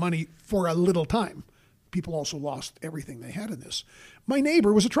awful lot of money for a little time. People also lost everything they had in this. My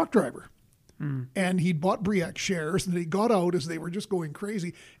neighbor was a truck driver. And he'd bought Bre-X shares, and he got out as they were just going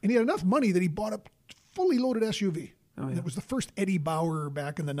crazy. And he had enough money that he bought a fully loaded SUV. Oh, yeah. It was the first Eddie Bauer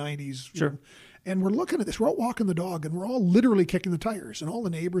back in the 90s. Sure. And we're looking at this. We're out walking the dog, and we're all literally kicking the tires. And all the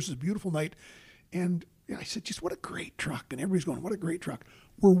neighbors, it's a beautiful night. And I said, just what a great truck. And everybody's going, what a great truck.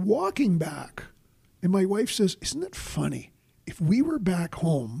 We're walking back, and my wife says, isn't it funny? If we were back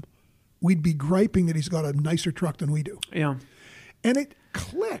home, we'd be griping that he's got a nicer truck than we do. Yeah. And it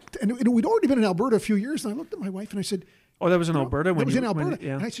clicked. And we'd already been in Alberta a few years. And I looked at my wife and I said, oh, that was in Alberta? That was in Alberta.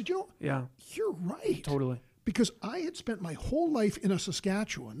 And I said, yeah, you're right. Totally. Because I had spent my whole life in a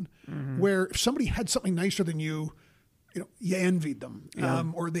Saskatchewan where if somebody had something nicer than you, you envied them. Yeah.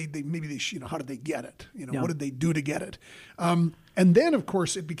 Or they how did they get it? What did they do to get it? And then, of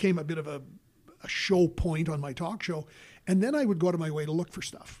course, it became a bit of a show point on my talk show. And then I would go out of my way to look for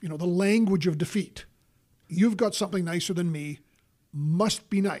stuff. The language of defeat. You've got something nicer than me. Must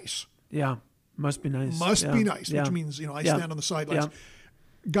be nice. Yeah. Must be nice. Must be nice, which means, I stand on the sidelines.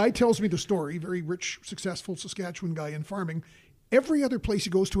 Guy tells me the story, very rich, successful Saskatchewan guy in farming. Every other place he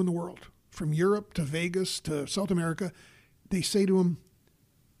goes to in the world, from Europe to Vegas to South America, they say to him,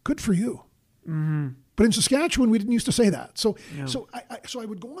 good for you. Mm-hmm. But in Saskatchewan, we didn't used to say that. So I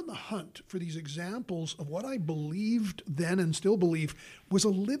would go on the hunt for these examples of what I believed then and still believe was a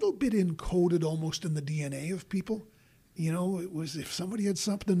little bit encoded almost in the DNA of people. It was if somebody had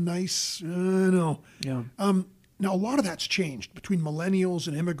something nice, no. Yeah. Now, a lot of that's changed between millennials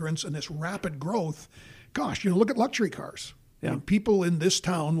and immigrants and this rapid growth. Gosh, look at luxury cars. Yeah. I mean, people in this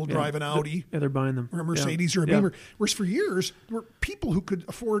town will drive an Audi. They're buying them. Or a Mercedes or a Beamer. Whereas for years, there were people who could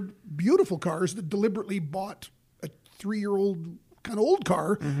afford beautiful cars that deliberately bought a 3-year-old kind of old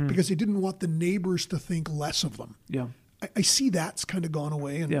car because they didn't want the neighbors to think less of them. Yeah. I see that's kind of gone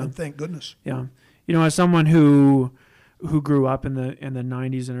away, and thank goodness. Yeah. As someone who grew up in the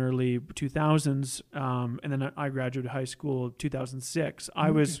 90s and early 2000s, and then I graduated high school 2006. I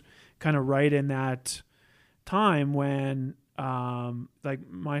was kind of right in that time when, like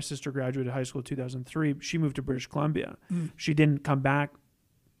my sister graduated high school in 2003. She moved to British Columbia. She didn't come back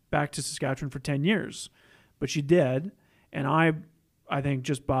to Saskatchewan for 10 years, but she did. And I think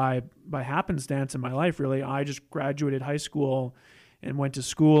just by happenstance in my life, really, I just graduated high school and went to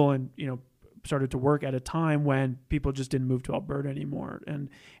school and, started to work at a time when people just didn't move to Alberta anymore. And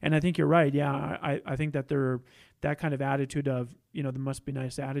I think you're right. Yeah, I think that that kind of attitude of, the must be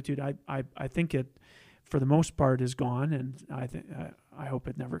nice attitude, I think it, for the most part, is gone, and I hope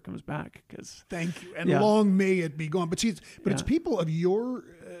it never comes back. Because thank you, and long may it be gone. But see, it's people of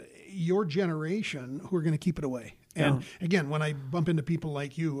your generation who are going to keep it away. And again, when I bump into people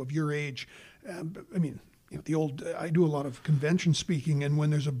like you of your age, I mean, I do a lot of convention speaking, and when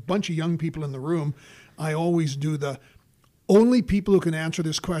there's a bunch of young people in the room, I always do the only people who can answer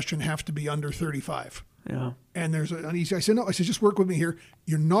this question have to be under 35. Yeah. And I said, no, just work with me here.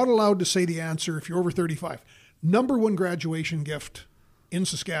 You're not allowed to say the answer if you're over 35. Number one graduation gift in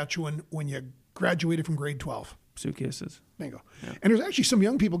Saskatchewan when you graduated from grade 12. Suitcases. Bingo. Yeah. And there's actually some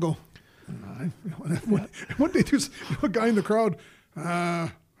young people go, one day there's a guy in the crowd,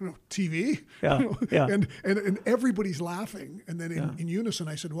 TV, and everybody's laughing, and then in unison,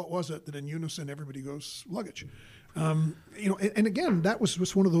 I said, "What was it?" That in unison, everybody goes, "Luggage." And again, that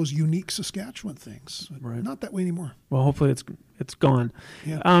was one of those unique Saskatchewan things. Right. Not that way anymore. Well, hopefully it's gone.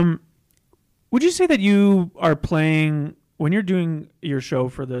 Yeah. Would you say that you are playing when you're doing your show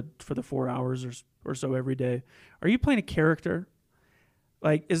for the 4 hours or so every day? Are you playing a character?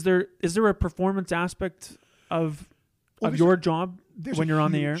 Like, is there a performance aspect of your job when you're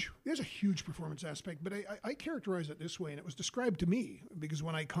on the air? There's a huge performance aspect, but I characterize it this way, and it was described to me because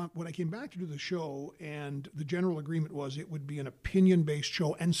when I came back to do the show, and the general agreement was it would be an opinion-based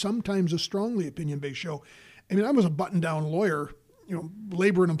show, and sometimes a strongly opinion-based show. I mean, I was a button-down lawyer,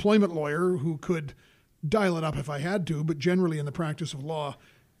 labor and employment lawyer who could dial it up if I had to, but generally in the practice of law,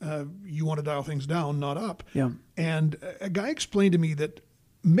 you want to dial things down, not up. Yeah. And a guy explained to me that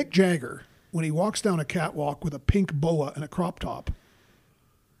Mick Jagger, when he walks down a catwalk with a pink boa and a crop top,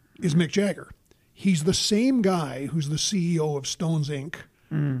 is Mick Jagger. He's the same guy who's the CEO of Stones Inc.,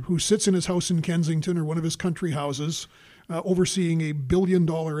 who sits in his house in Kensington or one of his country houses, overseeing a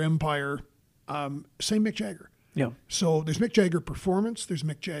billion-dollar empire. Same Mick Jagger. Yeah. So there's Mick Jagger performance, there's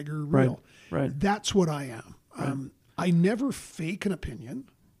Mick Jagger real. Right. That's what I am. Right. I never fake an opinion.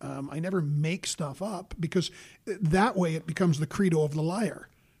 I never make stuff up, because that way it becomes the credo of the liar.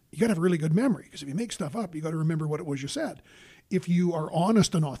 You got to have a really good memory, because if you make stuff up, you got to remember what it was you said. If you are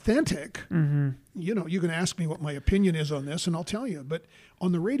honest and authentic, you can ask me what my opinion is on this, and I'll tell you. But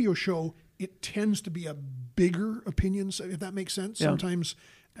on the radio show, it tends to be a bigger opinion, if that makes sense. Yeah. Sometimes,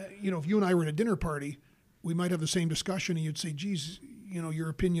 if you and I were at a dinner party, we might have the same discussion, and you'd say, geez, your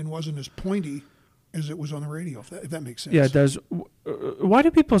opinion wasn't as pointy as it was on the radio, if that makes sense. Yeah, it does. Why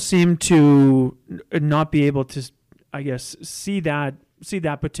do people seem to not be able to, I guess, see that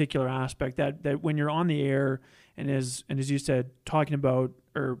particular aspect, that when you're on the air and as you said, talking about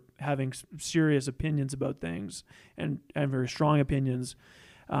or having serious opinions about things and very strong opinions,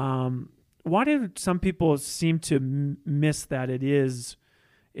 why do some people seem to miss that it is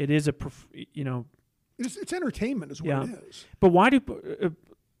it's entertainment is what it is. But why do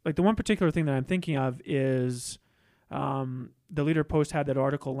like the one particular thing that I'm thinking of is the Leader Post had that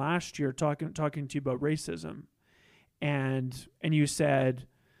article last year talking to you about racism. And you said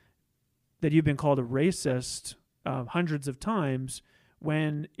that you've been called a racist hundreds of times,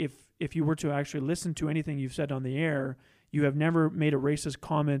 when if you were to actually listen to anything you've said on the air, you have never made a racist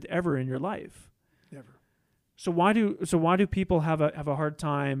comment ever in your life. Never. So why do people have a hard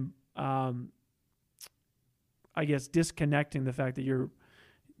time, I guess, disconnecting the fact that you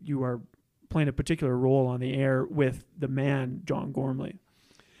are playing a particular role on the air with the man John Gormley?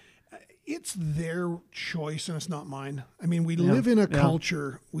 It's their choice, and it's not mine. I mean, we live in a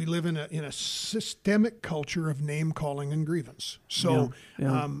culture. We live in a systemic culture of name calling and grievance. So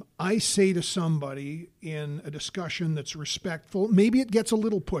I say to somebody in a discussion that's respectful, maybe it gets a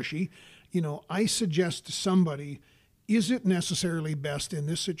little pushy. I suggest to somebody, is it necessarily best in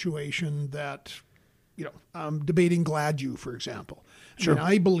this situation that, debating Gladue, for example? Sure.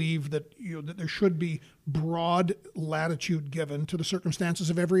 I believe that that there should be broad latitude given to the circumstances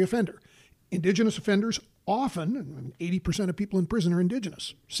of every offender. Indigenous offenders often, 80% of people in prison are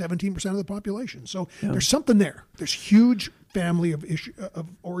Indigenous, 17% of the population. So there's something there. There's huge family of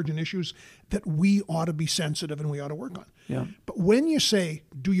origin issues that we ought to be sensitive and we ought to work on. Yeah. But when you say,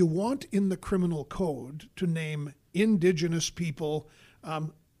 do you want in the criminal code to name Indigenous people,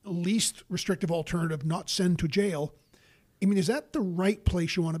 least restrictive alternative, not send to jail? I mean, is that the right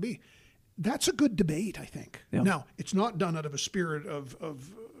place you want to be? That's a good debate, I think. Yeah. Now, it's not done out of a spirit of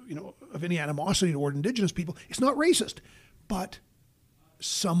any animosity toward Indigenous people. It's not racist, but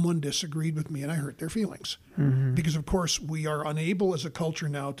someone disagreed with me and I hurt their feelings. Mm-hmm. Because, of course, we are unable as a culture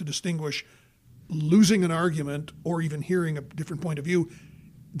now to distinguish losing an argument or even hearing a different point of view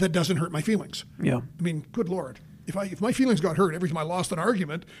that doesn't hurt my feelings. Yeah. I mean, good Lord. If my feelings got hurt every time I lost an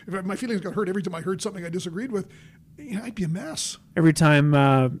argument, if my feelings got hurt every time I heard something I disagreed with, I'd be a mess. Every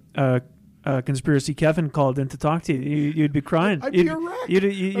time Conspiracy Kevin called in to talk to you, you'd be crying. I'd be a wreck.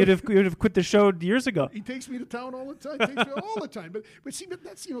 You'd have quit the show years ago. He takes me to town all the time. But see, but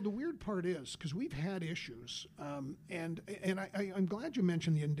that's, the weird part is, because we've had issues, and I'm glad you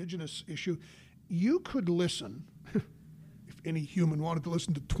mentioned the Indigenous issue. You could listen, if any human wanted to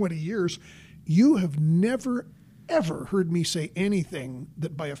listen to 20 years, you have never, ever heard me say anything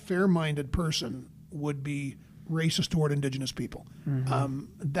that by a fair-minded person would be racist toward Indigenous people. Mm-hmm.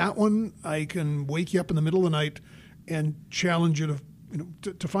 That one, I can wake you up in the middle of the night and challenge you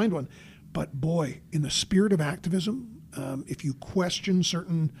to find one. But boy, in the spirit of activism, if you question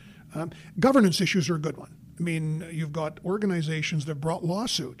certain governance issues are a good one. I mean, you've got organizations that have brought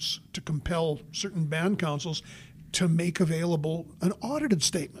lawsuits to compel certain band councils to make available an audited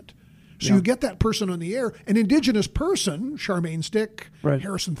statement. So you get that person on the air, an Indigenous person, Charmaine Stick, right.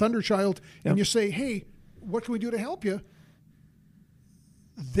 Harrison Thunderchild, and you say, hey, what can we do to help you?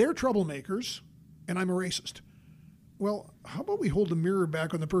 They're troublemakers, and I'm a racist. Well, how about we hold the mirror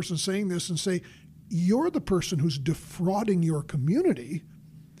back on the person saying this and say, you're the person who's defrauding your community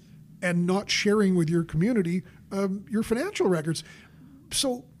and not sharing with your community your financial records.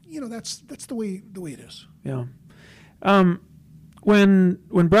 So, that's the way it is. Yeah.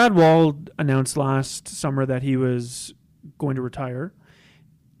 When Brad Wald announced last summer that he was going to retire,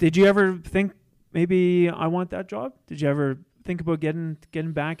 did you ever think, maybe I want that job? Did you ever think about getting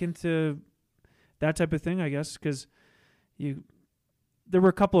back into that type of thing? I guess because there were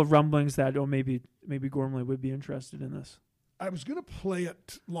a couple of rumblings that maybe Gormley would be interested in this. I was going to play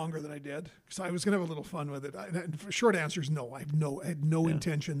it longer than I did because I was going to have a little fun with it. Short answer is no. I had no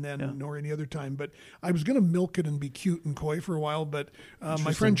intention then nor any other time. But I was going to milk it and be cute and coy for a while. But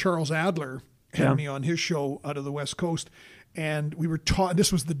my friend Charles Adler had me on his show out of the West Coast, and we were taught.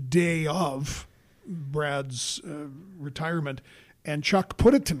 This was the day of Brad's retirement, and Chuck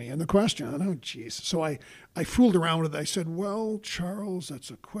put it to me in the question. And, oh, geez. So I fooled around with it. I said, well, Charles, that's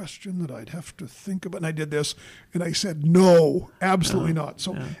a question that I'd have to think about. And I did this, and I said, no, absolutely not.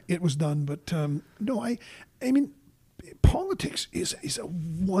 So it was done. But no, I mean, politics is a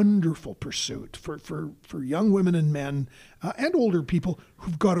wonderful pursuit for young women and men and older people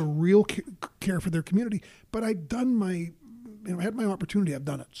who've got a real care for their community. But I'd done I had my opportunity. I've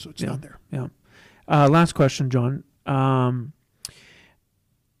done it. So it's not there. Yeah. Last question, John.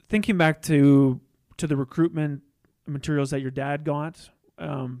 Thinking back to the recruitment materials that your dad got,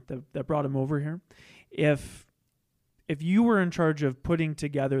 that brought him over here, if you were in charge of putting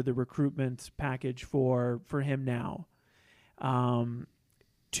together the recruitment package for him now,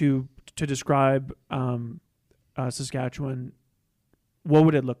 to describe Saskatchewan, what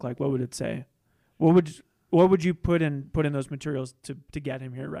would it look like? What would it say? What would you put in those materials to get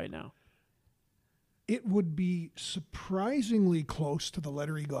him here right now? It would be surprisingly close to the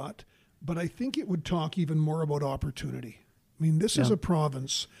letter he got, but I think it would talk even more about opportunity. I mean, this is a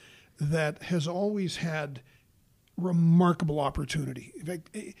province that has always had remarkable opportunity. In fact,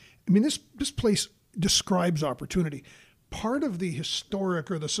 I mean, this place describes opportunity. Part of the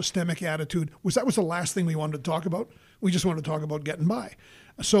historic or the systemic attitude was that was the last thing we wanted to talk about. We just wanted to talk about getting by.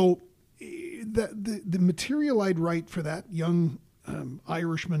 So the material I'd write for that young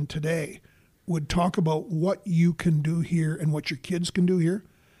Irishman today would talk about what you can do here and what your kids can do here.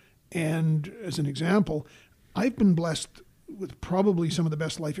 And as an example, I've been blessed with probably some of the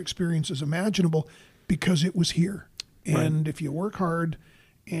best life experiences imaginable because it was here. And if you work hard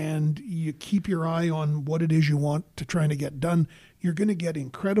and you keep your eye on what it is you want to try to get done, you're going to get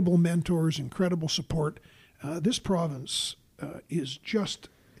incredible mentors, incredible support. This province is just,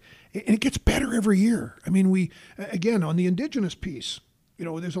 and it gets better every year. I mean, we, again, on the Indigenous piece,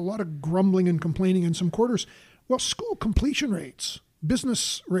 there's a lot of grumbling and complaining in some quarters. Well, school completion rates,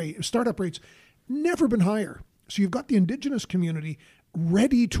 business rate, startup rates, never been higher. So you've got the Indigenous community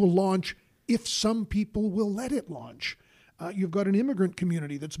ready to launch if some people will let it launch. You've got an immigrant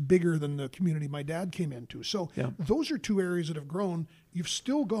community that's bigger than the community my dad came into. So those are two areas that have grown. You've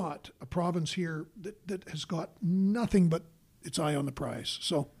still got a province here that has got nothing but its eye on the prize.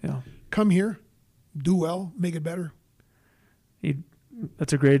 So come here, do well, make it better.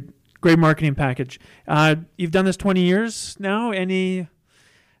 That's a great marketing package. You've done this 20 years now. Any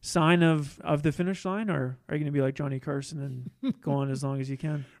sign of the finish line, or are you going to be like Johnny Carson and go on as long as you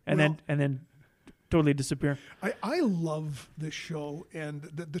can, and then totally disappear? I love this show, and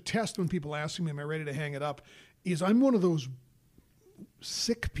the test when people ask me, am I ready to hang it up, is I'm one of those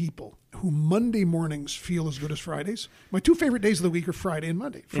sick people who Monday mornings feel as good as Fridays. My two favorite days of the week are Friday and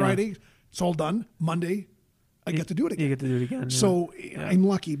Monday. Friday, it's all done. Monday, I get to do it again. You get to do it again. So I'm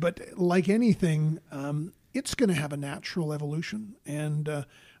lucky. But like anything, it's going to have a natural evolution. And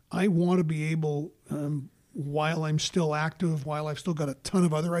I want to be able, while I'm still active, while I've still got a ton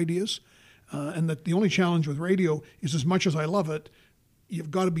of other ideas, and that the only challenge with radio is, as much as I love it, you've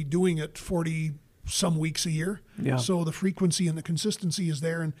got to be doing it 40 some weeks a year. Yeah. So the frequency and the consistency is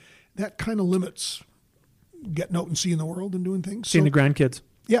there, and that kind of limits getting out and seeing the world and doing things. Seeing the grandkids.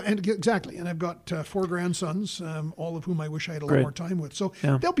 Yeah, and exactly. And I've got 4 grandsons, all of whom I wish I had a lot more time with. So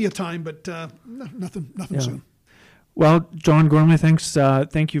there'll be a time, but nothing soon. Well, John Gormley,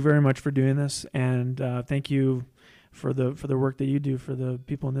 thank you very much for doing this, and thank you for the work that you do for the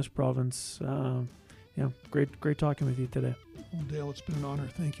people in this province. Great talking with you today. Well, Dale, it's been an honor.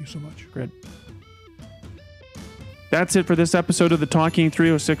 Thank you so much. Great. That's it for this episode of the Talking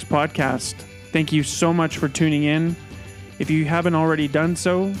 306 podcast. Thank you so much for tuning in. If you haven't already done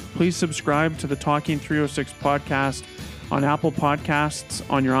so, please subscribe to the Talking 306 podcast on Apple Podcasts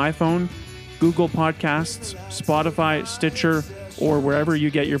on your iPhone, Google Podcasts, Spotify, Stitcher, or wherever you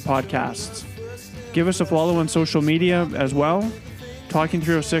get your podcasts. Give us a follow on social media as well. Talking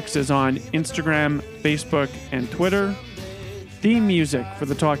 306 is on Instagram, Facebook, and Twitter. Theme music for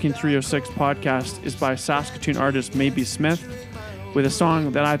the Talking 306 podcast is by Saskatoon artist Maybe Smith, with a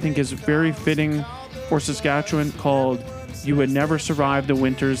song that I think is very fitting for Saskatchewan called You Would Never Survive the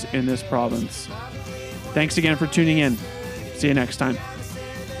Winters in This Province. Thanks again for tuning in. See you next time.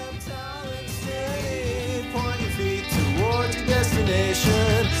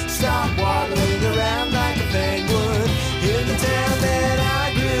 Stop waddling around like a penguin in the town that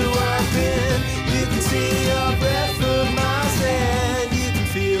I grew up in. You can see your breath from miles and you can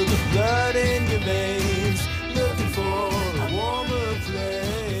feel the blood in your veins, looking for a warmer place.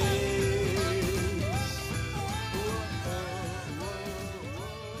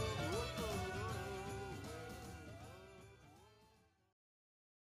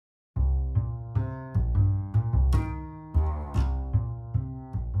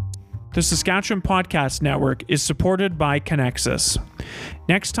 The Saskatchewan Podcast Network is supported by Connexus.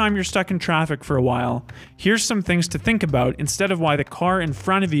 Next time you're stuck in traffic for a while, here's some things to think about instead of why the car in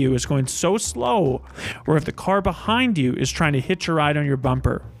front of you is going so slow, or if the car behind you is trying to hitch a ride on your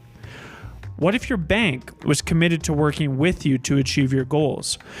bumper. What if your bank was committed to working with you to achieve your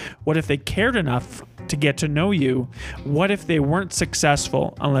goals? What if they cared enough to get to know you? What if they weren't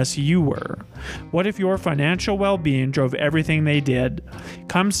successful unless you were? What if your financial well-being drove everything they did?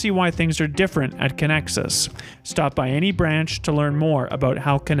 Come see why things are different at Connexus. Stop by any branch to learn more about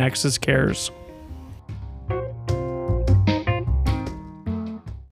how Connexus cares.